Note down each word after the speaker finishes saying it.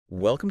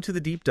Welcome to the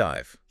deep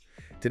dive.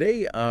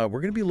 Today, we're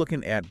going to be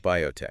looking at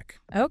biotech,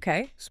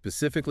 Okay,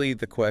 specifically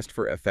the quest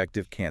for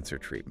effective cancer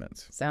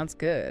treatments. sounds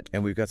good.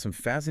 And we've got some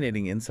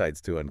fascinating insights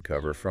to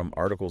uncover from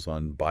articles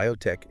on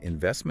biotech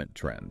investment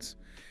trends,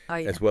 Oh,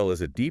 yeah. as well as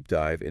a deep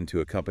dive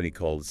into a company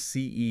called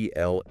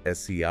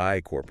CEL-SCI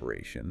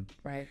Corporation,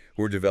 Right.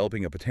 who are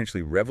developing a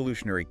potentially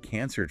revolutionary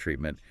cancer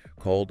treatment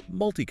called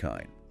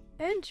Multikine.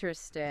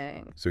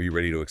 Interesting. So you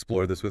ready to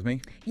explore this with me?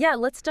 Yeah,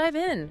 let's dive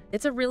in.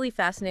 It's a really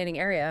fascinating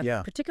area,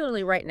 Yeah.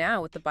 particularly right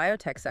now with the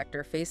biotech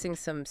sector facing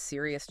some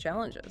serious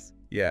challenges.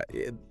 Yeah,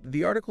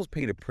 the articles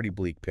paint a pretty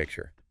bleak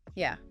picture.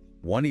 Yeah.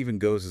 One even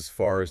goes as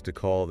far as to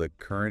call the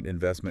current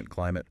investment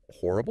climate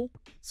horrible.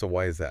 So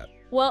why is that?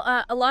 Well,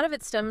 a lot of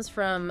it stems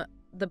from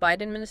the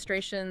Biden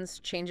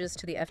administration's changes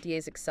to the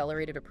FDA's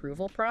accelerated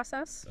approval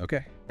process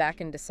Okay. back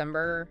in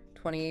December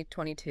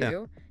 2022.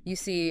 Yeah. You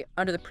see,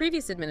 under the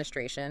previous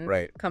administration,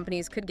 Right.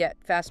 companies could get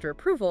faster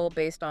approval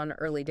based on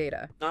early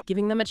data,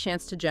 giving them a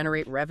chance to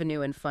generate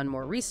revenue and fund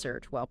more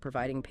research while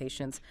providing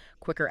patients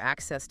quicker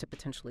access to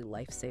potentially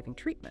life-saving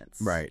treatments.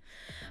 Right.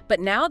 But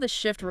now the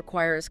shift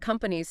requires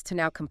companies to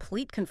now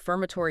complete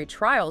confirmatory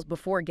trials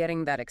before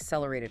getting that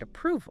accelerated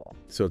approval.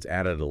 So it's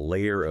added a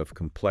layer of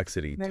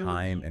complexity,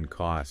 time, and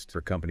cost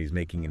for companies,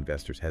 making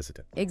investors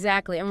hesitant.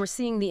 Exactly, and we're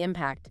seeing the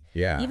impact.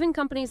 Yeah. Even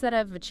companies that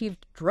have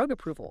achieved drug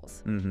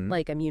approvals,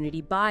 like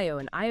Immunity Bio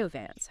and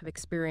Iovance, have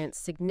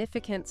experienced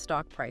significant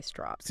stock price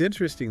drops. It's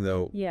interesting,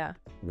 though. Yeah.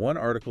 One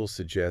article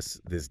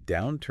suggests this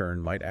downturn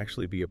might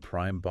actually be a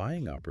prime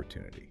buying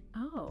opportunity.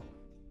 Oh.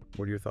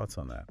 What are your thoughts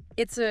on that?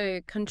 It's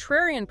a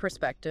contrarian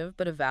perspective,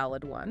 but a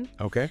valid one.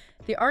 Okay.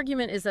 The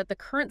argument is that the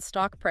current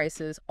stock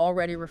prices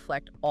already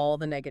reflect all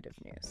the negative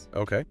news.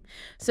 Okay.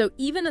 So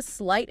even a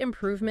slight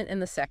improvement in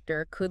the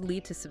sector could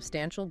lead to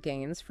substantial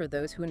gains for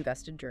those who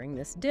invested during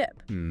this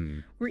dip.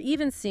 We're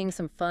even seeing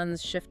some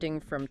funds shifting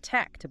from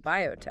tech to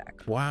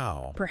biotech,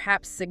 Wow.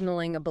 perhaps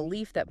signaling a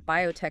belief that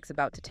biotech's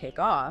about to take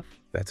off.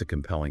 That's a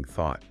compelling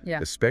thought.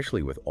 Yeah.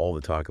 Especially with all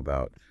the talk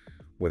about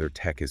whether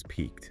tech has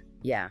peaked.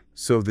 Yeah.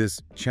 So this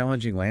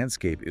challenging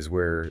landscape is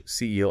where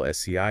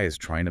CEL-SCI is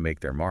trying to make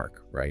their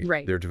mark, right?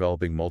 Right. They're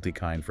developing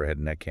Multikine for head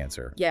and neck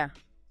cancer. Yeah.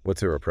 What's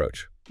their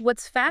approach?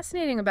 What's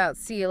fascinating about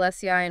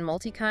CEL-SCI and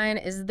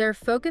Multikine is their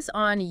focus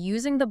on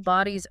using the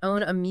body's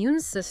own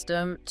immune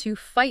system to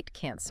fight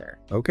cancer.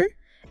 Okay.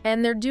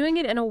 And they're doing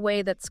it in a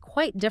way that's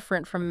quite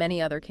different from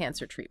many other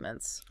cancer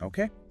treatments.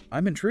 Okay.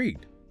 I'm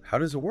intrigued. How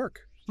does it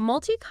work?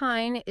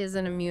 Multikine is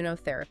an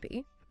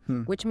immunotherapy,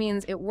 which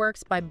means it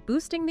works by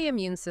boosting the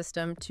immune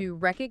system to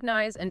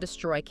recognize and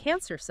destroy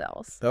cancer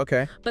cells.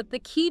 Okay. But the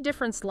key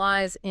difference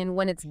lies in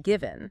when it's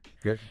given.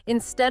 Good.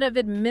 Instead of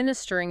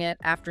administering it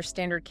after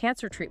standard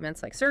cancer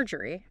treatments like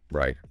surgery,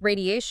 Right.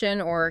 radiation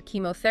or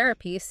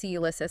chemotherapy,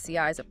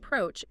 CEL-SCI's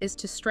approach, is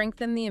to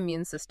strengthen the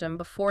immune system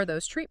before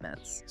those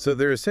treatments. So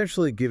they're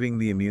essentially giving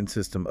the immune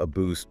system a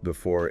boost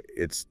before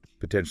it's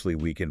potentially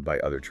weakened by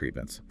other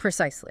treatments.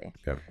 Precisely.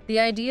 Okay. The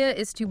idea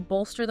is to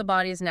bolster the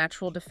body's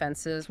natural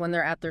defenses when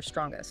they're at their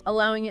strongest,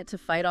 allowing it to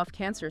fight off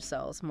cancer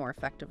cells more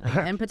effectively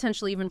and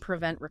potentially even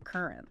prevent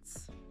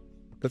recurrence.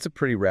 That's a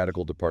pretty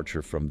radical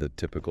departure from the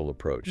typical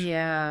approach.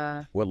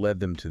 Yeah. What led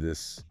them to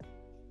this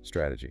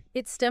strategy?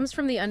 It stems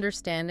from the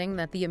understanding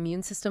that the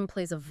immune system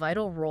plays a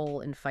vital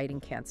role in fighting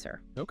cancer.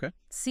 Okay.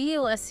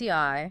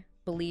 CEL-SCI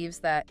believes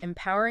that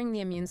empowering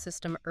the immune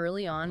system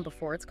early on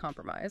before it's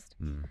compromised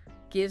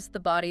gives the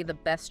body the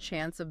best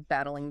chance of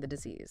battling the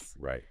disease.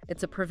 Right.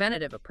 It's a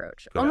preventative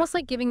approach, Correct. almost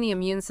like giving the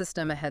immune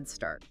system a head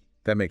start.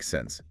 That makes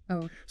sense.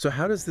 Oh. So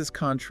how does this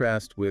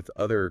contrast with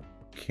other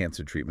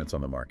cancer treatments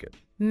on the market?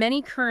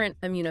 Many current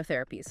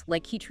immunotherapies,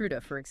 like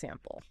Keytruda, for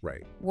example,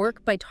 Right.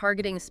 work by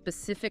targeting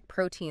specific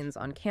proteins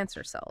on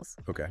cancer cells.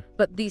 Okay.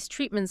 But these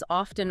treatments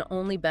often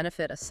only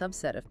benefit a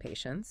subset of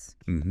patients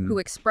Mm-hmm. who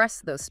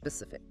express those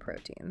specific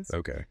proteins.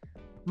 Okay.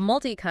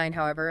 Multikine,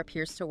 however,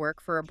 appears to work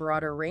for a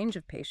broader range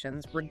of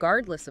patients,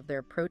 regardless of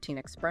their protein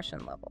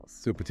expression levels.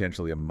 So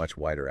potentially a much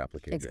wider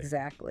application.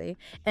 Exactly.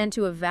 And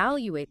to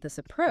evaluate this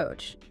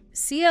approach,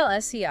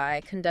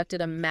 CEL-SCI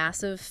conducted a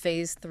massive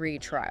phase 3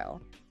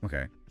 trial,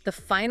 Okay. the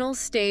final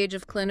stage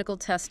of clinical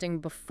testing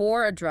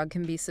before a drug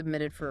can be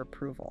submitted for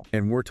approval.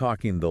 And we're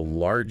talking the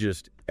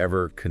largest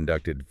ever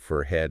conducted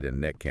for head and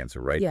neck cancer,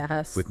 right?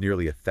 Yes. With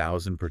nearly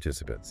 1,000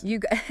 participants.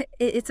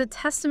 It's a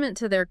testament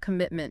to their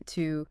commitment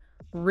to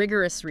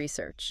rigorous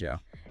research. Yeah.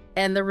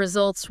 And the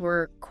results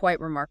were quite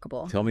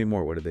remarkable. Tell me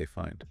more. What did they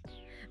find?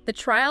 The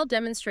trial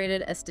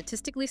demonstrated a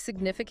statistically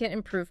significant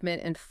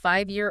improvement in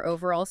 5-year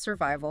overall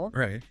survival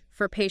Right.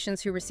 for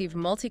patients who received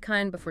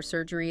Multikine before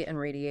surgery and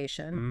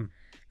radiation,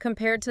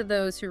 compared to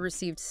those who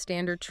received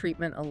standard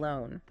treatment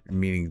alone.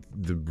 Meaning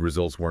the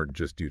results weren't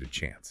just due to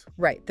chance.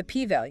 Right, the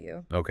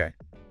p-value, Okay.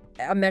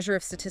 a measure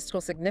of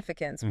statistical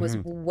significance, was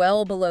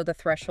well below the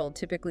threshold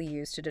typically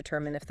used to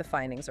determine if the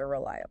findings are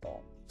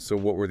reliable. So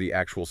what were the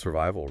actual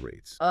survival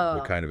rates?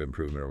 What kind of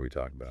improvement are we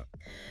talking about?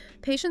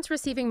 Patients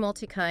receiving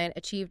Multikine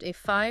achieved a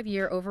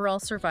 5-year overall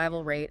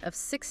survival rate of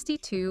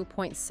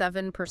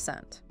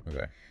 62.7%.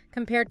 Okay.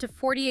 compared to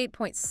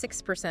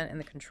 48.6% in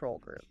the control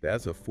group.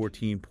 That's a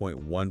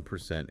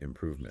 14.1%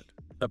 improvement.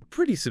 A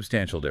pretty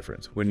substantial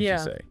difference, wouldn't you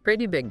say?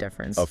 Pretty big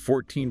difference. A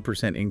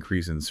 14%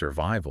 increase in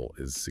survival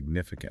is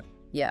significant.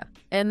 Yeah,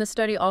 and the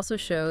study also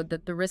showed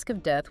that the risk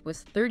of death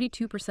was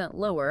 32%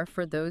 lower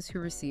for those who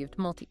received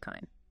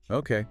Multikine.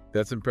 Okay,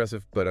 that's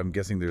impressive, but I'm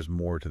guessing there's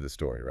more to the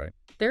story, right?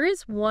 There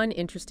is one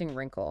interesting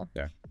wrinkle.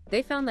 Yeah.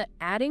 They found that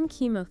adding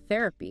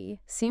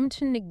chemotherapy seemed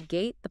to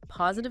negate the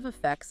positive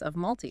effects of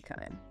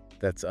Multikine.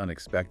 That's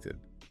unexpected.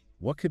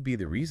 What could be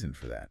the reason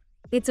for that?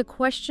 It's a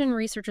question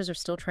researchers are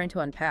still trying to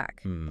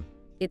unpack.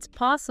 It's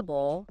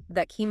possible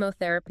that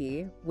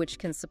chemotherapy, which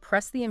can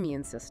suppress the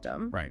immune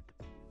system,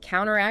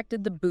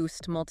 counteracted the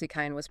boost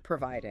Multikine was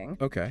providing.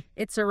 Okay.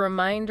 It's a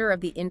reminder of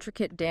the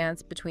intricate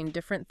dance between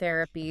different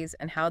therapies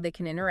and how they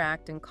can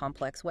interact in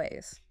complex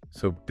ways.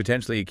 So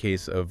potentially a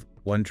case of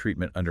one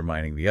treatment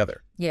undermining the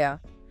other. Yeah.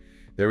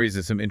 That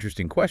raises some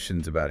interesting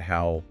questions about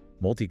how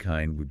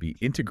Multikine would be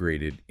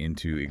integrated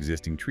into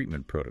existing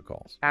treatment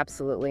protocols.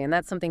 Absolutely, and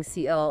that's something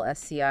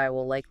CEL-SCI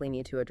will likely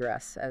need to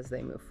address as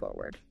they move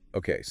forward.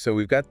 Okay, so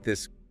we've got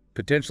this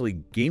potentially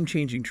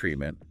game-changing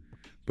treatment,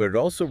 but it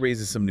also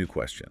raises some new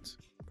questions.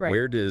 Right.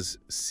 Where does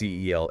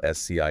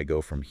CEL-SCI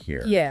go from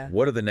here? Yeah.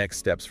 What are the next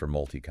steps for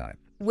Multikine?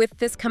 With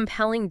this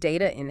compelling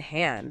data in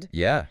hand,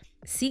 Yeah.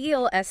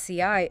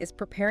 CEL-SCI is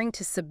preparing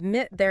to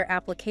submit their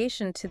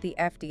application to the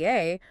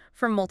FDA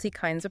for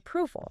Multikine's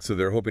approval. So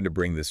they're hoping to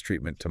bring this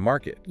treatment to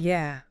market.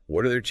 Yeah.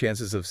 What are their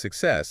chances of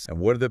success, and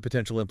what are the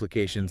potential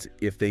implications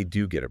if they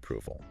do get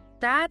approval?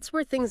 That's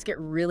where things get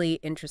really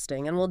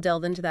interesting, and we'll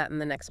delve into that in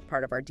the next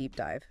part of our deep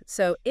dive.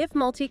 So if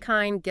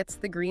Multikine gets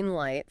the green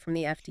light from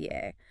the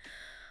FDA,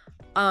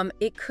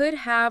 it could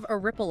have a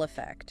ripple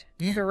effect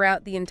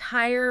throughout the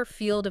entire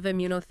field of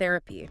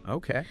immunotherapy.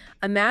 Okay.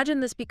 Imagine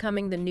this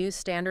becoming the new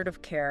standard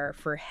of care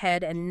for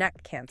head and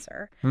neck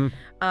cancer.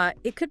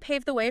 It could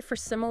pave the way for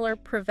similar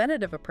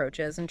preventative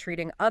approaches in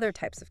treating other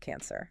types of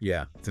cancer.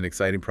 Yeah, it's an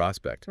exciting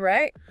prospect.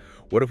 Right?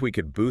 What if we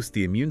could boost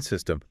the immune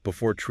system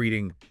before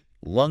treating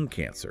lung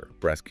cancer,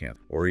 breast cancer,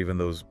 or even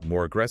those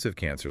more aggressive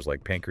cancers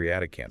like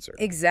pancreatic cancer?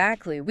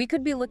 Exactly. We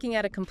could be looking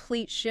at a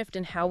complete shift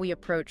in how we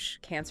approach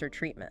cancer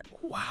treatment.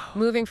 Wow.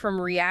 Moving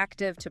from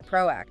reactive to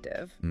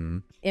proactive,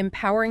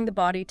 empowering the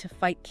body to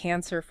fight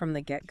cancer from the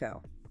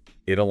get-go.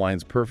 It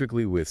aligns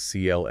perfectly with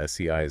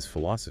CEL-SCI's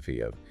philosophy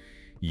of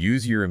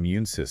use your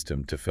immune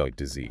system to fight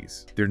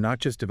disease. They're not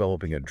just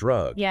developing a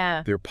drug.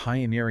 Yeah. They're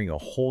pioneering a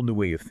whole new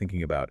way of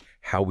thinking about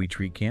how we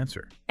treat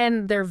cancer.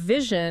 And their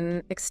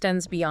vision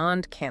extends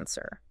beyond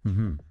cancer.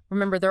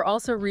 Remember, they're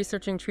also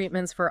researching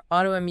treatments for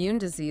autoimmune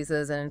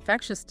diseases and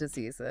infectious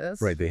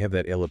diseases. Right, they have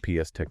that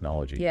LPS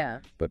technology. Yeah.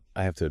 But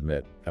I have to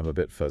admit, I'm a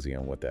bit fuzzy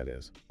on what that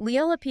is.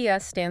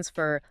 LPS stands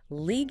for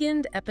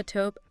Ligand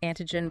Epitope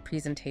Antigen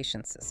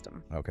Presentation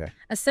System. Okay.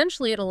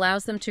 Essentially, it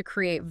allows them to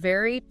create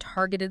very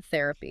targeted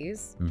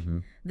therapies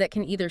that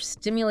can either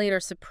stimulate or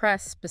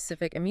suppress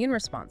specific immune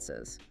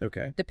responses,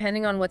 Okay.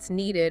 depending on what's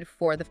needed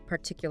for the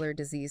particular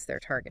disease they're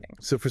targeting.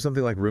 So for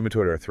something like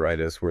rheumatoid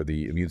arthritis, where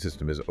the immune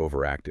system is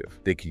overactive,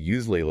 they could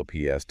use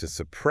LPS to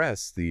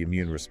suppress the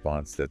immune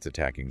response that's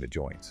attacking the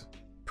joints.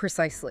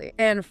 Precisely.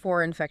 And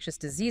for infectious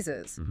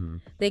diseases,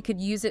 they could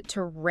use it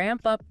to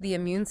ramp up the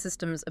immune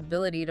system's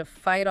ability to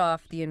fight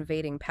off the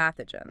invading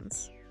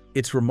pathogens.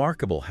 It's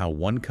remarkable how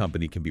one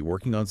company can be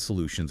working on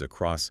solutions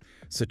across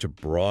such a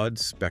broad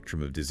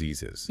spectrum of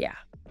diseases. Yeah.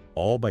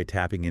 All by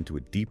tapping into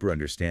a deeper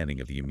understanding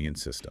of the immune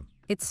system.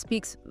 It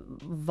speaks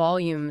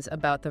volumes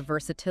about the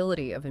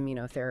versatility of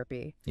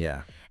immunotherapy.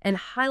 Yeah. And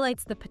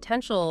highlights the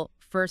potential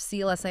for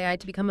CEL-SCI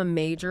to become a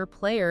major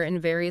player in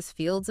various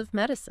fields of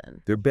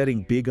medicine. They're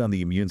betting big on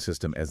the immune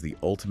system as the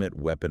ultimate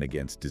weapon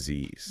against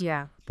disease.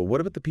 Yeah. But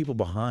what about the people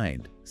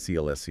behind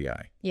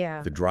CEL-SCI?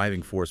 Yeah. The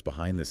driving force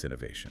behind this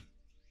innovation?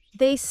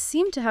 They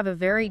seem to have a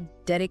very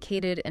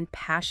dedicated and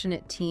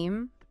passionate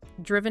team,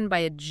 driven by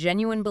a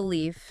genuine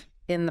belief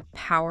in the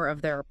power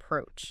of their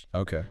approach.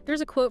 Okay.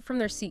 There's a quote from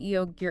their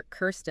CEO, Geert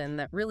Kirsten,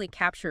 that really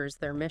captures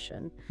their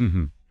mission.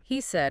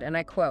 He said, and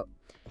I quote,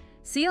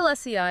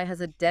 CEL-SCI has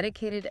a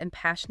dedicated and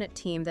passionate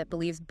team that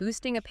believes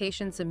boosting a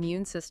patient's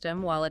immune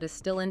system while it is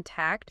still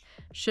intact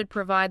should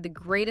provide the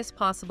greatest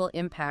possible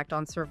impact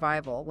on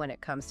survival when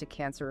it comes to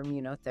cancer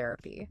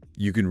immunotherapy.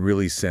 You can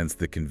really sense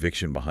the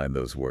conviction behind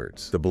those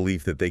words, the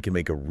belief that they can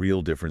make a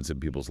real difference in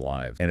people's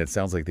lives. And it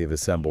sounds like they've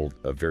assembled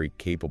a very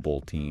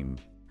capable team.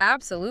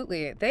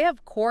 Absolutely. They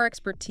have core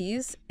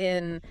expertise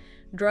in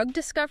drug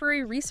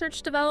discovery,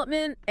 research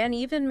development, and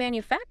even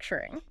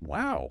manufacturing.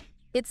 Wow.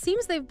 It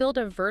seems they've built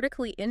a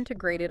vertically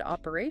integrated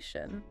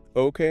operation.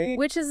 Okay.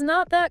 Which is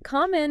not that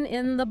common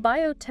in the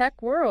biotech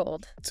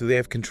world. So they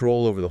have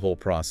control over the whole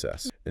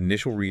process,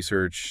 initial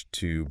research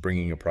to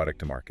bringing a product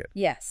to market.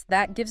 Yes,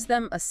 that gives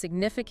them a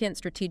significant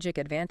strategic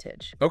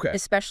advantage. Okay.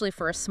 Especially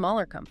for a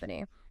smaller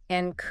company,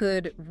 and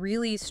could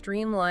really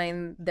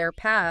streamline their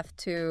path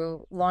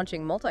to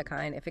launching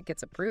Multikine if it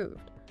gets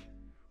approved.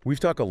 We've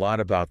talked a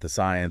lot about the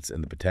science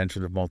and the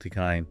potential of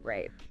Multikine,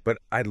 Right. but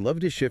I'd love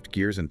to shift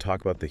gears and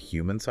talk about the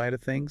human side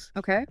of things.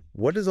 Okay.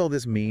 What does all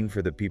this mean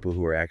for the people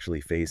who are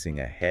actually facing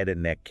a head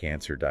and neck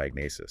cancer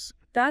diagnosis?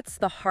 That's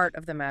the heart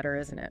of the matter,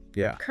 isn't it?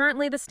 Yeah.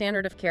 Currently, the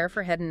standard of care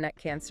for head and neck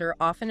cancer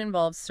often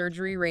involves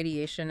surgery,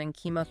 radiation, and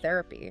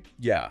chemotherapy,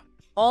 Yeah,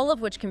 all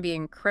of which can be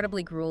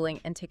incredibly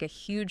grueling and take a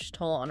huge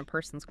toll on a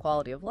person's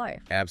quality of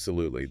life.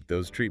 absolutely.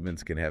 Those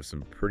treatments can have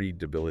some pretty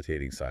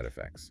debilitating side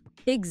effects.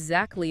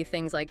 Exactly,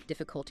 things like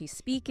difficulty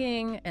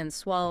speaking and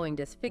swallowing,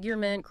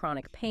 disfigurement,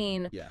 chronic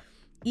pain. Yeah.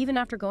 Even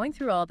after going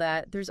through all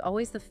that, there's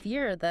always the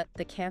fear that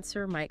the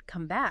cancer might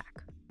come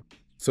back.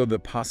 So the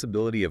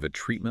possibility of a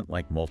treatment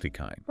like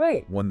Multikine,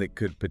 Right. one that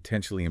could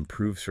potentially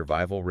improve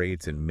survival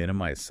rates and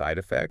minimize side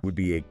effects, would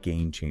be a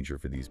game changer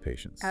for these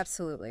patients.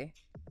 Absolutely.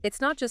 It's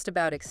not just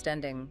about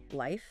extending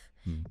life.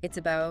 It's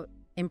about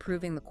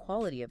improving the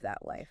quality of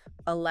that life,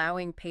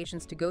 allowing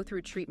patients to go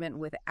through treatment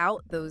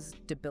without those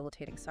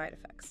debilitating side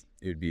effects.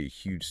 It would be a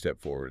huge step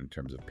forward in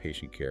terms of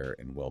patient care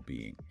and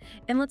well-being.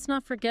 And let's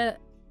not forget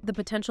the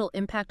potential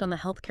impact on the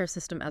healthcare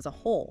system as a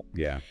whole.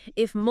 Yeah.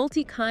 If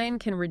Multikine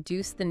can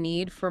reduce the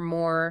need for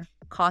more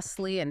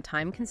costly and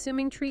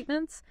time-consuming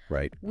treatments,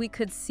 Right. we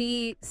could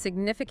see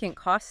significant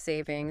cost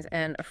savings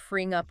and a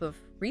freeing up of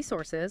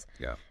resources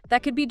Yeah.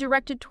 that could be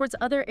directed towards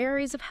other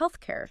areas of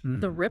healthcare.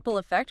 The ripple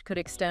effect could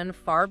extend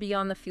far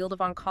beyond the field of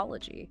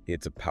oncology.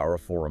 It's a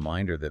powerful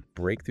reminder that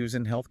breakthroughs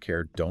in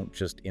healthcare don't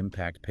just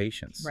impact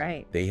patients.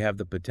 Right. They have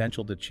the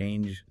potential to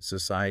change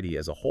society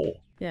as a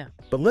whole. Yeah.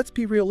 But let's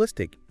be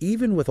realistic.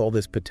 Even with all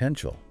this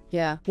potential,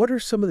 Yeah. what are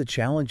some of the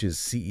challenges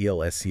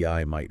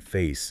CEL-SCI might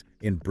face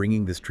in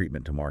bringing this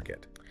treatment to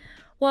market?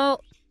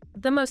 Well,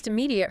 the most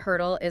immediate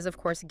hurdle is, of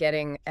course,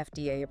 getting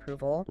FDA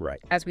approval. Right.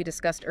 As we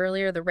discussed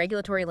earlier, the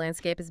regulatory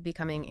landscape is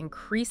becoming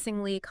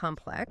increasingly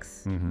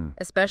complex,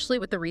 especially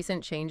with the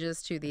recent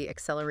changes to the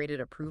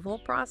accelerated approval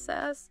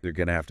process. They're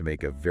going to have to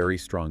make a very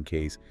strong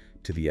case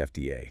to the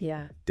FDA,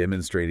 Yeah.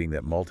 demonstrating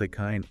that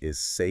Multikine is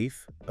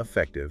safe,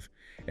 effective,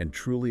 and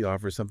truly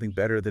offers something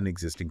better than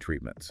existing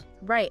treatments.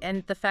 Right,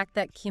 and the fact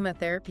that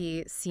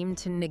chemotherapy seemed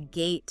to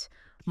negate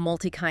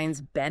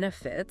Multikine's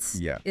benefits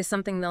Yeah. is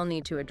something they'll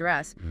need to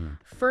address.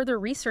 Further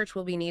research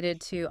will be needed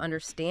to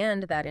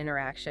understand that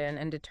interaction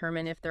and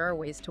determine if there are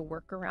ways to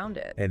work around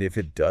it. And if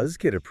it does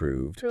get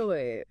approved,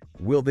 Truly.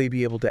 will they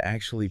be able to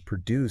actually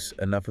produce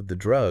enough of the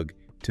drug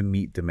to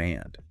meet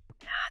demand?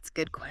 That's a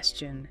good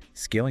question.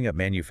 Scaling up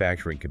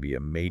manufacturing can be a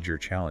major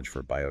challenge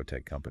for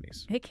biotech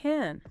companies, It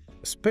can.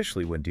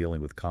 especially when dealing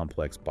with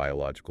complex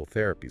biological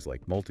therapies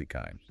like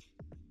Multikine.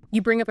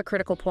 You bring up a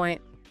critical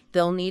point.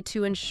 They'll need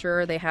to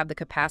ensure they have the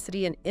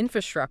capacity and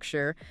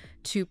infrastructure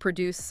to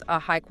produce a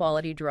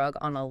high-quality drug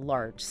on a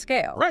large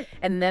scale. Right.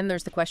 And then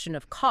there's the question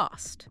of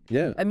cost.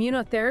 Yeah.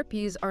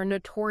 Immunotherapies are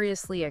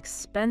notoriously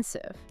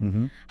expensive.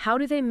 How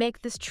do they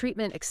make this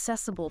treatment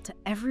accessible to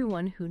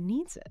everyone who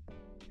needs it?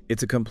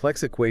 It's a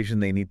complex equation.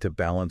 They need to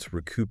balance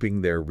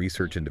recouping their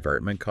research and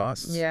development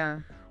costs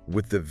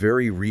with the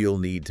very real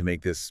need to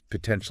make this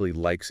potentially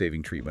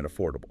life-saving treatment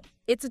affordable.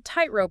 It's a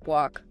tightrope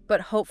walk, but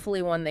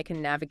hopefully one they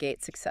can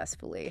navigate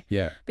successfully.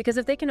 Yeah. Because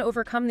if they can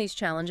overcome these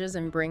challenges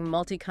and bring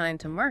Multikine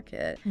to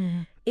market,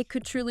 it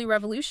could truly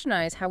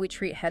revolutionize how we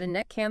treat head and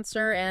neck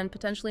cancer and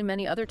potentially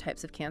many other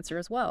types of cancer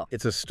as well.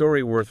 It's a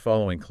story worth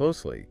following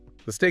closely.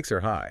 The stakes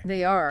are high,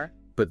 They are.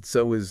 but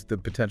so is the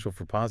potential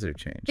for positive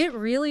change. It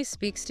really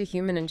speaks to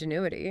human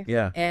ingenuity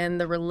Yeah.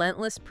 and the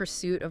relentless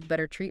pursuit of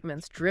better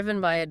treatments driven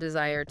by a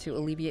desire to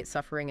alleviate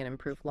suffering and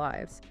improve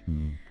lives.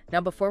 Now,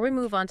 before we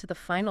move on to the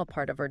final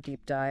part of our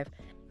deep dive,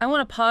 I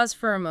want to pause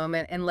for a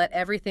moment and let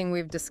everything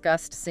we've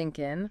discussed sink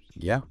in.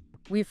 Yeah.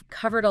 We've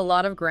covered a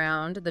lot of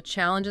ground, the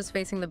challenges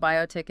facing the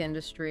biotech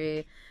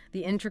industry,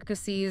 the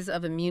intricacies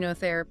of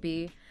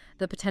immunotherapy,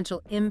 the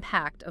potential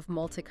impact of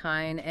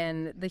Multikine,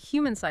 and the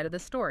human side of the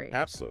story.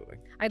 Absolutely.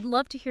 I'd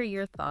love to hear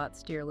your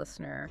thoughts, dear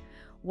listener.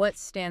 What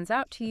stands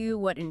out to you?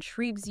 What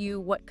intrigues you?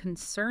 What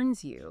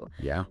concerns you?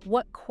 Yeah.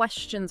 What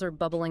questions are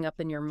bubbling up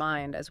in your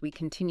mind as we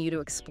continue to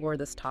explore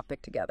this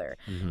topic together?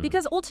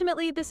 Because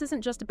ultimately, this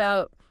isn't just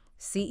about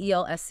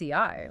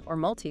CEL-SCI or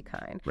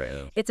Multikine.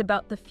 Right. It's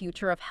about the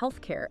future of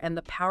healthcare and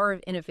the power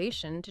of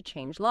innovation to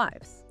change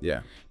lives.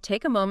 Yeah.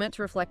 Take a moment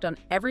to reflect on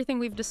everything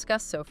we've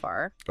discussed so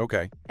far,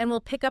 Okay. and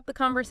we'll pick up the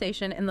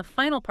conversation in the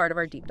final part of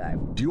our deep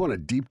dive. Do you want a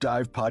deep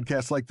dive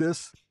podcast like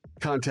this?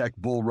 Contact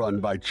Bull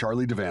Run by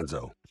Charlie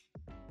DeVanzo.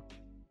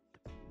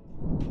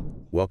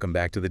 Welcome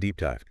back to the Deep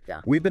Dive.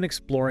 Yeah. We've been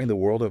exploring the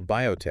world of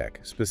biotech,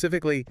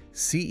 specifically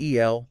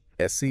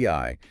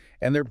CEL-SCI,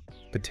 and their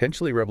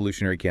potentially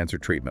revolutionary cancer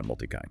treatment,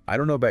 Multikine. I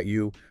don't know about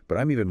you, but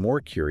I'm even more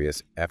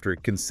curious after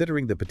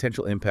considering the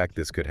potential impact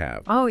this could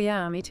have Oh,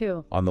 yeah, me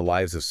too. on the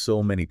lives of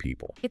so many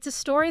people. It's a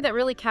story that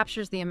really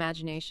captures the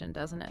imagination,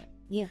 doesn't it?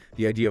 Yeah.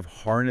 The idea of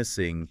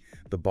harnessing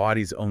the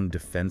body's own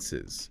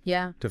defenses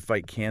Yeah. to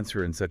fight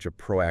cancer in such a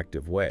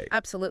proactive way.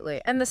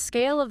 Absolutely. And the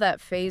scale of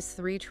that phase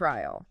 3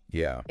 trial,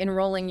 Yeah.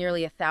 enrolling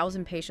nearly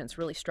 1,000 patients,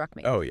 really struck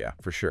me. Oh, yeah,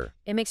 for sure.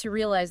 It makes you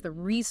realize the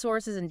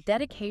resources and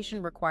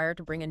dedication required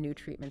to bring a new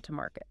treatment to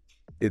market.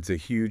 It's a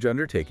huge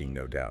undertaking,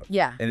 no doubt.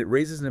 Yeah. And it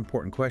raises an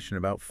important question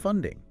about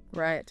funding,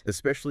 Right.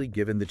 especially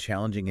given the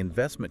challenging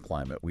investment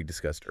climate we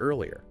discussed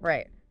earlier.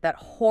 Right. That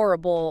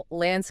horrible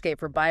landscape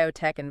for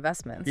biotech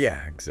investments.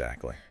 Yeah,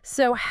 exactly.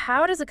 So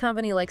how does a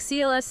company like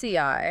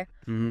CEL-SCI,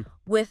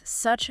 with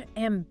such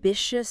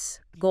ambitious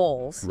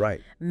goals,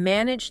 Right.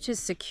 manage to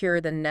secure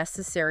the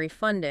necessary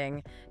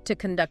funding to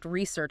conduct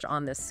research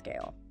on this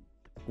scale?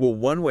 Well,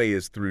 one way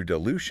is through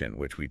dilution,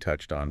 which we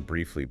touched on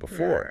briefly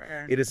before.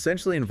 Yeah. It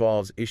essentially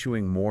involves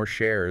issuing more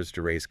shares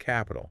to raise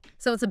capital.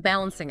 So it's a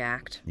balancing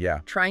act, Yeah,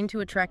 trying to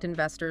attract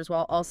investors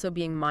while also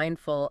being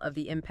mindful of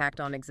the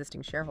impact on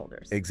existing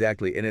shareholders.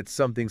 exactly. And it's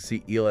something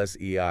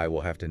CEL-SCI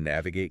will have to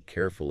navigate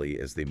carefully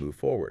as they move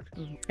forward.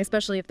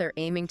 Especially if they're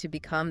aiming to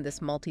become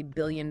this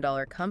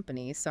multi-billion-dollar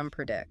company, some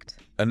predict.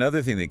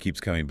 Another thing that keeps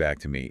coming back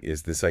to me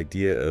is this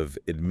idea of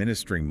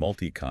administering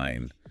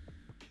Multikine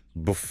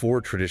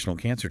before traditional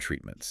cancer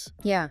treatments.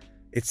 Yeah.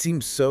 It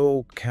seems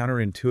so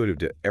counterintuitive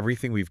to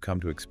everything we've come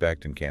to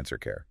expect in cancer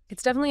care.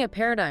 It's definitely a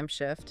paradigm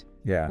shift.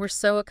 Yeah. We're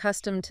so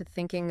accustomed to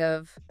thinking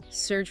of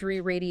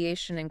surgery,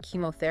 radiation, and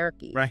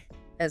chemotherapy Right.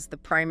 as the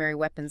primary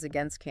weapons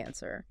against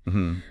cancer.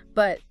 Mm-hmm.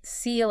 But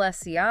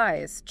CEL-SCI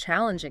is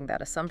challenging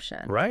that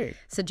assumption, Right.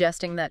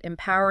 suggesting that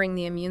empowering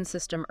the immune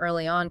system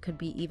early on could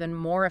be even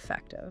more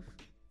effective.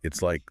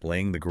 It's like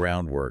laying the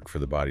groundwork for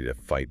the body to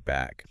fight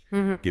back,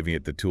 giving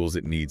it the tools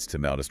it needs to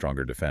mount a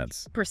stronger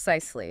defense.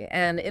 Precisely,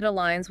 and it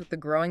aligns with the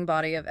growing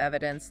body of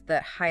evidence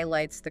that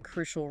highlights the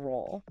crucial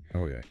role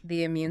Okay.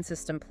 the immune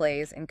system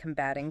plays in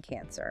combating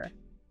cancer.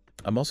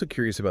 I'm also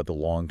curious about the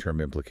long-term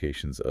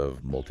implications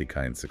of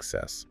Multikine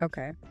success.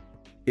 Okay.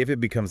 If it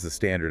becomes the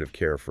standard of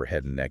care for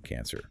head and neck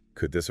cancer,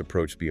 could this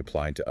approach be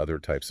applied to other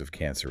types of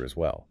cancer as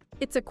well?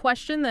 It's a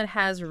question that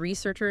has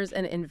researchers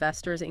and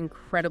investors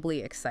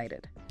incredibly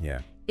excited.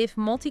 Yeah. If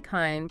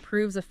Multikine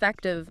proves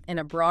effective in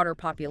a broader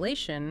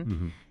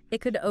population,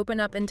 it could open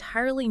up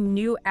entirely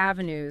new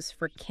avenues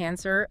for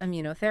cancer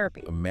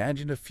immunotherapy.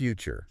 Imagine a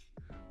future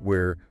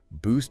where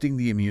boosting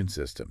the immune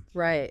system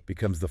Right.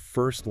 becomes the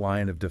first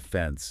line of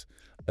defense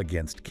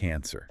against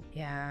cancer,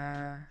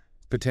 Yeah.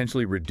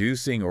 potentially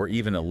reducing or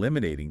even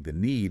eliminating the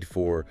need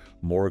for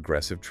more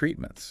aggressive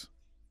treatments.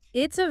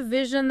 It's a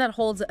vision that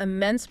holds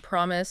immense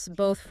promise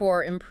both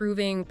for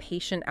improving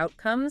patient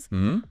outcomes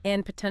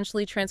and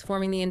potentially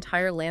transforming the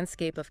entire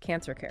landscape of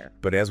cancer care.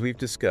 But as we've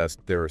discussed,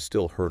 there are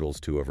still hurdles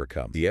to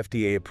overcome. The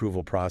FDA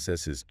approval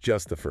process is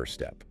just the first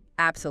step.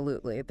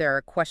 Absolutely. There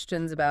are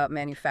questions about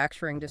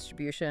manufacturing,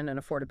 distribution, and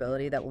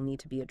affordability that will need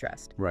to be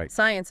addressed. Right.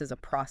 Science is a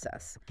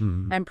process,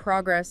 and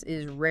progress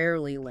is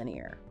rarely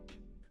linear.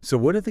 So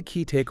what are the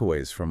key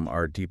takeaways from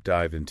our deep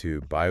dive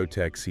into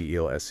biotech,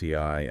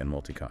 CEL-SCI, and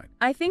Multikine?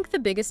 I think the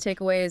biggest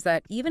takeaway is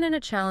that even in a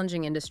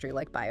challenging industry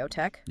like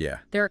biotech, Yeah.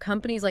 there are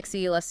companies like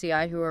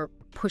CEL-SCI who are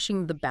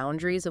pushing the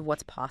boundaries of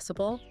what's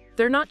possible.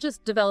 They're not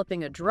just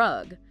developing a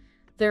drug,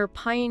 they're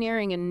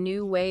pioneering a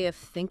new way of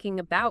thinking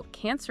about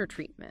cancer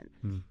treatment,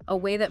 a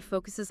way that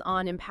focuses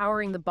on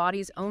empowering the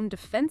body's own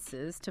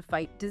defenses to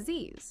fight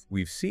disease.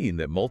 We've seen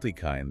that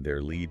Multikine,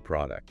 their lead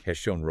product, has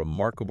shown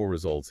remarkable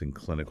results in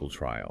clinical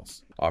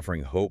trials,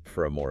 offering hope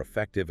for a more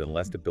effective and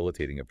less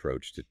debilitating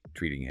approach to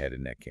treating head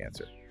and neck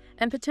cancer.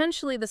 And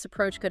potentially this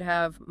approach could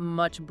have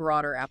much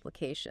broader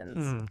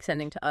applications,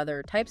 extending to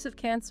other types of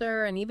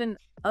cancer and even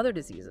other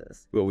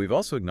diseases. Well, we've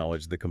also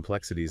acknowledged the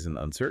complexities and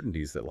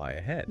uncertainties that lie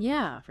ahead.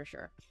 Yeah, for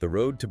sure. The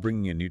road to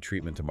bringing a new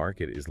treatment to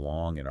market is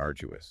long and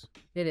arduous.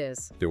 It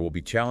is. There will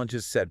be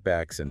challenges,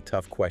 setbacks, and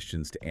tough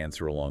questions to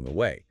answer along the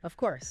way. Of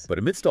course. But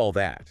amidst all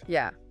that,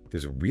 Yeah,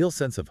 there's a real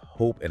sense of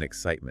hope and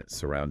excitement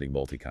surrounding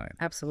Multikine.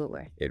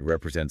 absolutely. It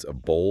represents a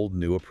bold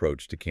new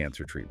approach to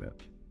cancer treatment,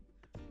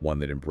 one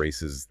that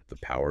embraces the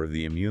power of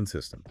the immune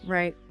system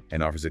Right.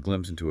 and offers a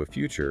glimpse into a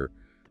future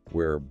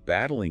where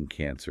battling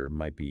cancer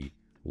might be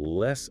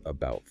less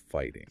about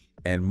fighting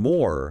and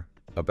more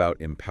about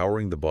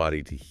empowering the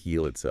body to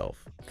heal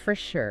itself. For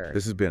sure.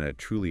 This has been a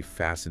truly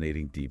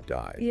fascinating deep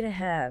dive, It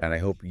have. and I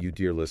hope you,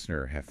 dear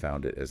listener, have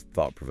found it as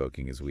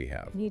thought-provoking as we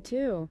have. Me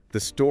too. The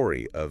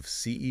story of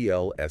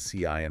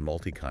CEL-SCI and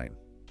Multikine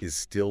is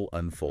still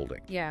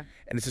unfolding, Yeah,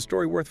 and it's a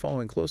story worth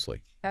following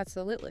closely.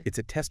 absolutely. It's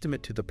a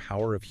testament to the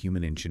power of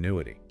human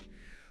ingenuity,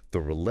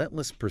 the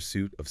relentless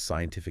pursuit of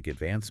scientific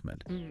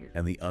advancement,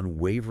 and the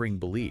unwavering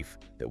belief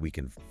that we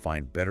can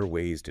find better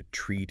ways to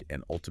treat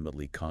and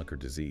ultimately conquer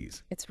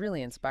disease. It's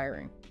really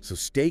inspiring. So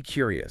stay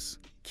curious,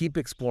 keep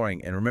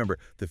exploring, and remember,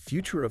 the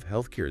future of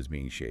healthcare is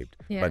being shaped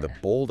by the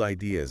bold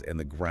ideas and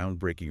the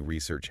groundbreaking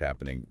research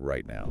happening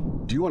right now.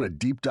 Do you want a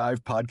deep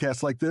dive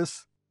podcast like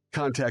this?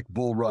 Contact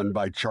Bull Run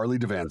by Charlie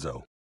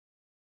DeVanzo.